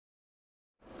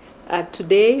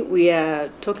Today we are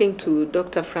talking to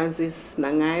Dr. Francis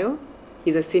Nyang'ayo.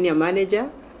 He's a senior manager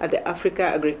at the Africa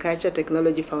Agriculture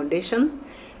Technology Foundation,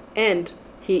 and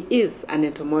he is an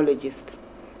entomologist.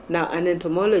 Now, an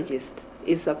entomologist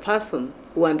is a person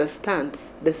who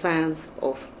understands the science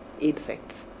of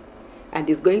insects, and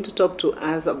is going to talk to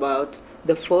us about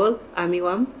the fall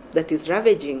armyworm that is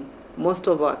ravaging most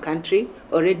of our country.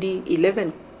 Already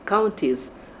 11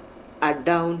 counties are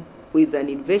down with an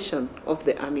invasion of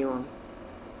the armyworm.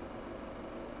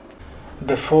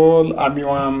 The fall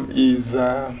armyworm is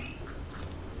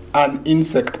an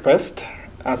insect pest,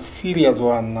 a serious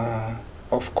one,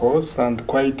 of course, and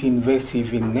quite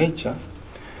invasive in nature,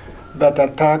 that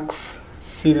attacks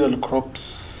cereal crops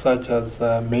such as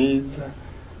maize,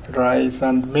 rice,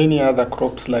 and many other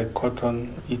crops like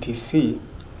cotton, etc.,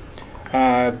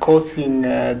 causing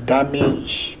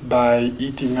damage by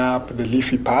eating up the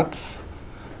leafy parts.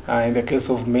 In the case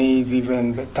of maize,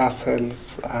 even the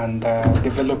tassels, and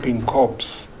developing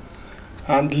cobs,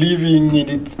 and leaving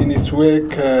in its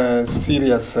wake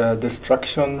serious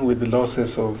destruction, with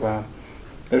losses of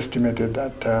estimated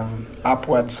at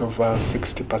upwards of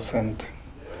 60%.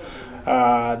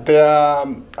 There are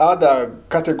other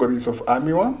categories of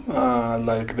armyworm,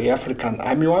 like the African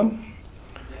armyworm.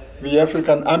 The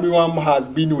African armyworm has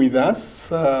been with us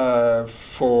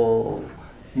for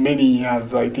many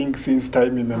years, I think since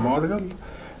time immemorial.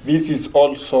 This is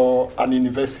also an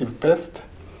invasive pest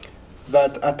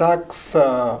that attacks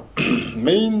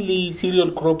mainly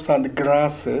cereal crops and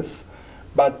grasses,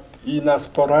 but in a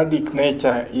sporadic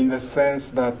nature, in the sense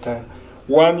that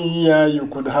 1 year you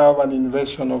could have an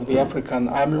invasion of the African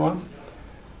armyworm,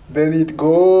 then it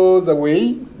goes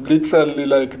away, literally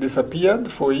like disappeared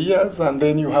for years, and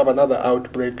then you have another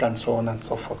outbreak, and so on and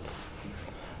so forth.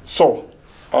 So,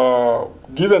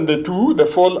 given the two, the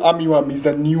fall armyworm is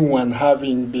a new one,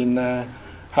 having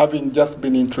just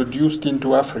been introduced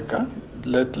into Africa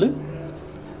lately,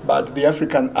 but the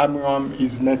African armyworm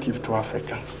is native to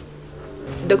Africa.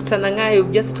 Dr. Nyang'ayo,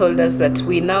 you've just told us that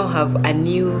we now have a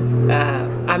new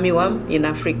armyworm in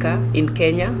Africa, in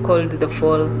Kenya, called the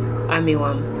fall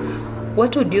armyworm.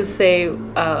 What would you say,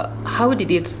 how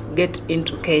did it get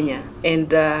into Kenya? And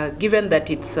given that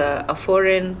it's a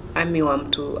foreign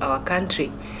armyworm to our country,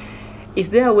 is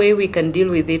there a way we can deal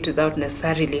with it without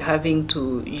necessarily having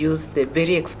to use the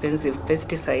very expensive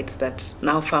pesticides that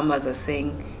now farmers are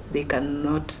saying they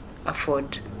cannot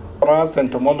afford? For us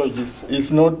entomologists,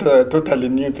 it's not a totally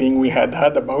new thing. We had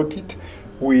heard about it.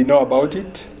 We know about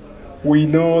it. We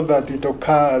know that it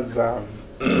occurs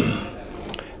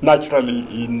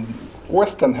naturally in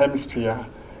Western Hemisphere,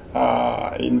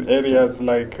 in areas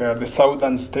like the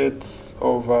southern states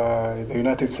of the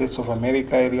United States of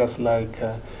America, areas like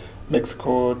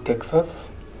Mexico,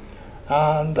 Texas,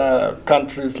 and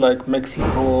countries like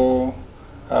Mexico,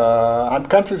 and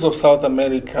countries of South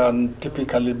America, and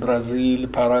typically Brazil,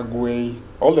 Paraguay,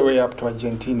 all the way up to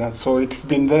Argentina. So it's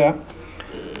been there.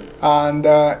 And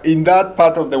in that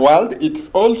part of the world, it's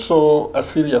also a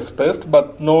serious pest,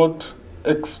 but not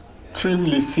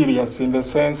extremely serious, in the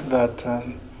sense that,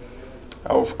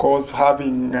 of course,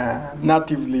 having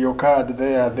natively occurred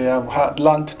there, they have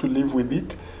learned to live with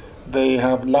it. They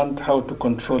have learned how to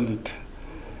control it.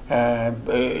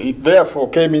 It therefore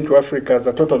came into Africa as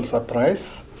a total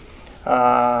surprise.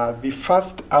 The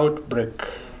first outbreak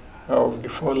of the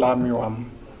fall armyworm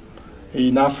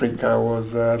in Africa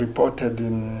was reported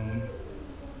in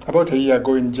about a year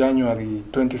ago, in January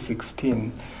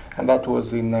 2016, and that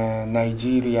was in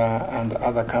Nigeria and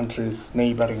other countries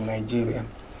neighboring Nigeria.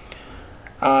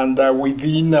 And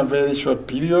within a very short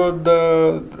period,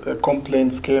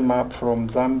 complaints came up from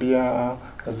Zambia,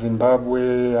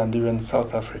 Zimbabwe, and even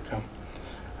South Africa.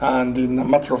 And in a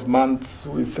matter of months,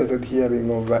 we started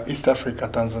hearing of East Africa,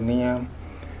 Tanzania,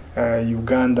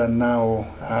 Uganda now,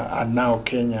 and now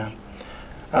Kenya.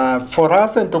 For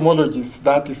us entomologists,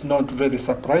 that is not very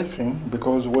surprising,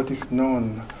 because what is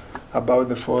known about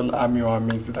the fall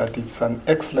armyworm is that it's an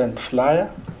excellent flyer,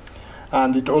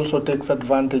 and it also takes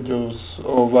advantage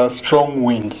of strong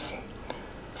winds.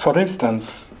 For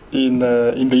instance, in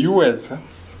the US,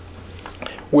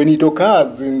 when it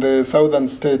occurs in the southern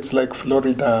states like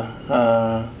Florida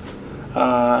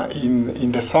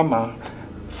in the summer,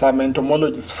 some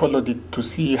entomologists followed it to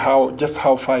see just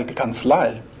how far it can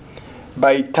fly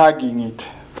by tagging it,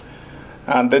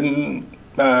 and then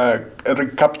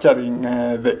recapturing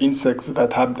the insects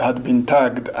that had been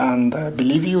tagged. And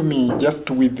believe you me, just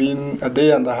within a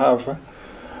day and a half,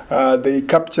 they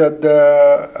captured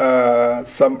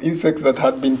some insects that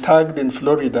had been tagged in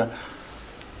Florida,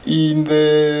 in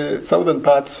the southern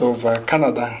parts of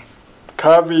Canada,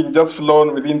 having just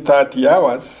flown within 30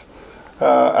 hours.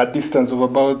 a distance of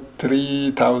about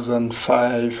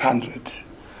 3,500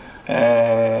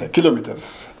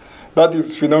 kilometers. That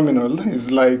is phenomenal.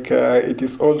 It's like it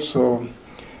is also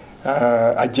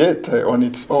a jet on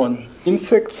its own.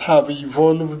 Insects have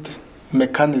evolved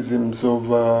mechanisms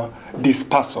of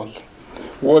dispersal.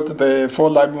 What the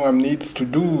fall armyworm needs to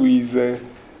do is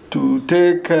to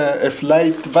take a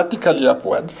flight vertically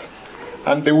upwards,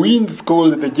 and the winds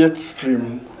called the jet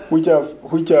stream, which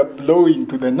are blowing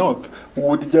to the north,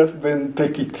 would just then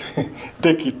take it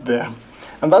there.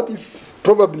 And that is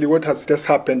probably what has just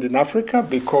happened in Africa,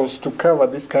 because to cover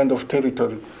this kind of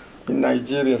territory in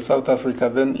Nigeria, South Africa,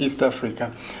 then East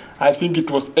Africa, I think it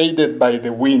was aided by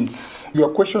the winds. Your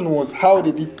question was, how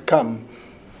did it come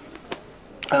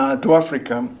to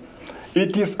Africa?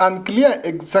 It is unclear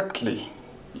exactly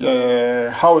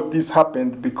how this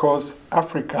happened, because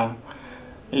Africa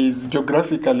is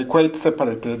geographically quite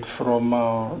separated from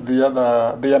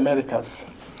the Americas.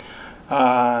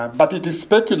 But it is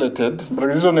speculated,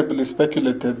 reasonably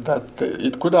speculated, that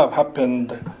it could have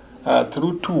happened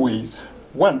through two ways.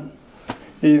 One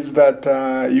is that,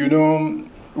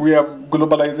 we have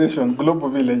globalization, global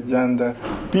village, and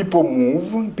people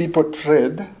move, people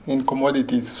trade in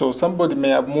commodities. So somebody may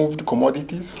have moved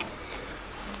commodities,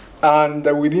 and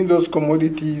within those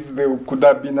commodities there could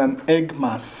have been an egg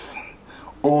mass,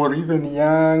 or even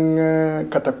young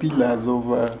caterpillars of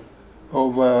the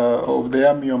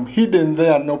armyworm hidden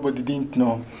there, nobody didn't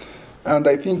know. And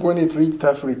I think when it reached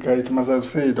Africa, it must have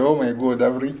said, oh my God,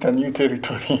 I've reached a new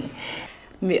territory.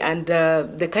 And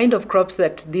the kind of crops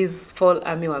that this fall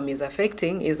armyworm is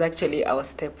affecting is actually our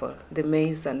staple, the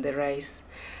maize and the rice.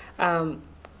 In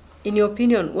your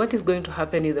opinion, what is going to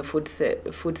happen in the food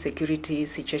security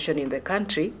situation in the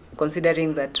country,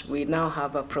 considering that we now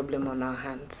have a problem on our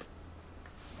hands?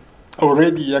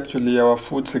 Already, actually, our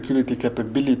food security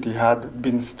capability had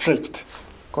been stretched,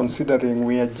 considering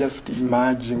we are just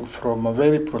emerging from a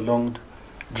very prolonged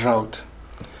drought.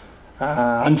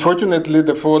 Unfortunately,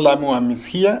 the fall armyworm is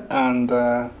here, and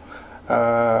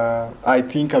I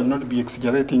think I'll not be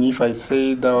exaggerating if I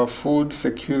say that our food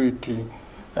security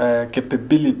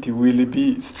capability will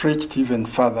be stretched even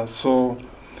further. So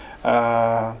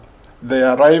the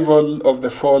arrival of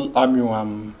the fall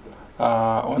armyworm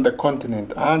on the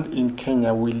continent and in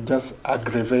Kenya will just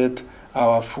aggravate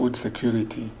our food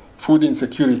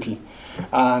insecurity.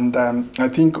 And I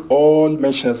think all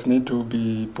measures need to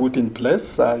be put in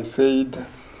place. I said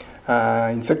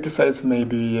insecticides may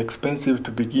be expensive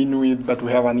to begin with, but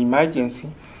we have an emergency.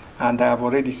 And I have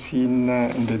already seen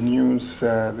in the news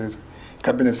the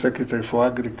Cabinet Secretary for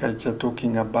Agriculture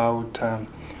talking about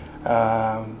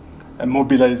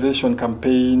mobilization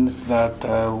campaigns that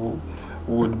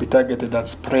would be targeted at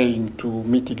spraying to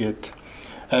mitigate.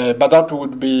 But that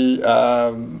would be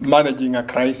managing a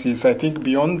crisis. I think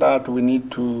beyond that, we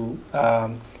need to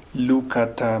look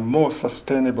at more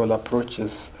sustainable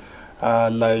approaches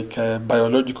like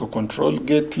biological control,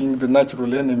 getting the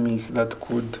natural enemies that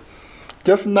could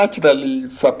just naturally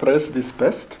suppress this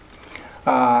pest,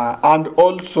 and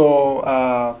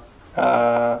also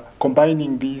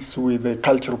combining this with the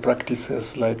cultural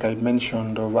practices like I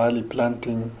mentioned of early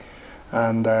planting,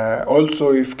 and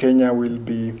also if Kenya will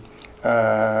be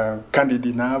candid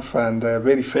enough and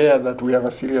very fair that we have a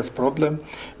serious problem,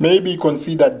 maybe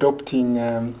consider adopting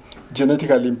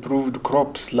genetically improved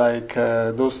crops like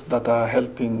those that are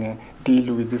helping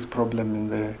deal with this problem in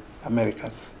the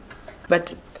Americas.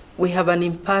 But we have an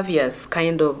impervious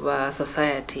kind of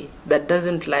society that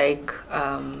doesn't like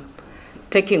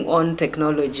taking on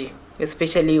technology,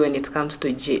 especially when it comes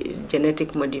to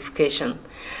genetic modification.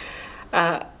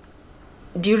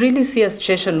 Do you really see a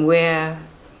situation where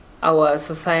our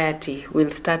society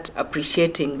will start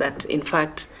appreciating that, in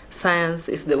fact, science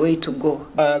is the way to go?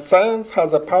 Science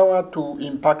has a power to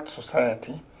impact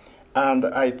society, and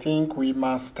I think we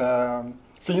must,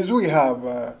 since we have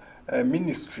a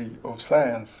Ministry of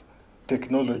Science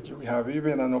Technology, we have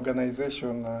even an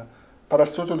organization,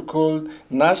 parastatal, called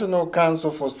National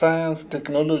Council for Science,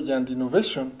 Technology and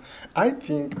Innovation. I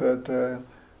think that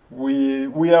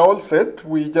we are all set.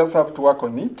 We just have to work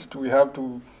on it. We have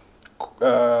to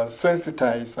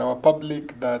sensitize our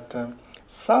public that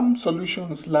some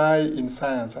solutions lie in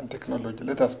science and technology.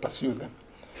 Let us pursue them.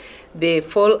 The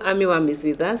fall armyworm is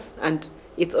with us, and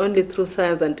it's only through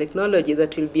science and technology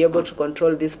that we'll be able to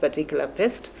control this particular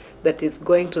pest that is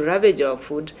going to ravage our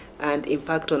food and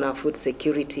impact on our food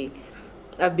security.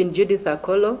 I've been Judith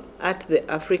Akolo at the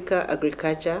Africa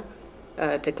Agriculture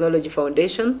Technology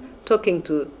Foundation, talking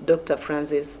to Dr.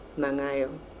 Francis Nyang'ayo.